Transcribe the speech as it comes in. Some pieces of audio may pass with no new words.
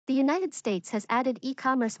The United States has added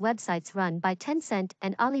e-commerce websites run by Tencent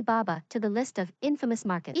and Alibaba to the list of infamous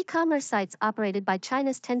markets. E-commerce sites operated by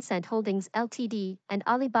China's Tencent Holdings Ltd. And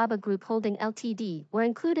Alibaba Group Holding Ltd. were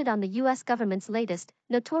included on the U.S. government's latest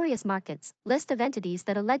Notorious Markets list of entities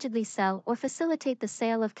that allegedly sell or facilitate the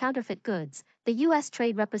sale of counterfeit goods, the U.S.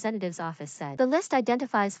 Trade Representative's office said. The list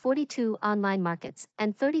identifies 42 online markets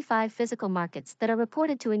and 35 physical markets that are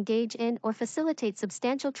reported to engage in or facilitate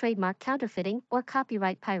substantial trademark counterfeiting or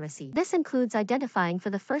copyright piracy. This includes identifying for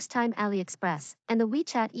the first time AliExpress and the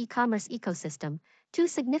WeChat e-commerce ecosystem, two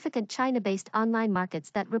significant China-based online markets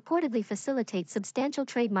that reportedly facilitate substantial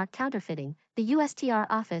trademark counterfeiting, the USTR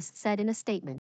office said in a statement.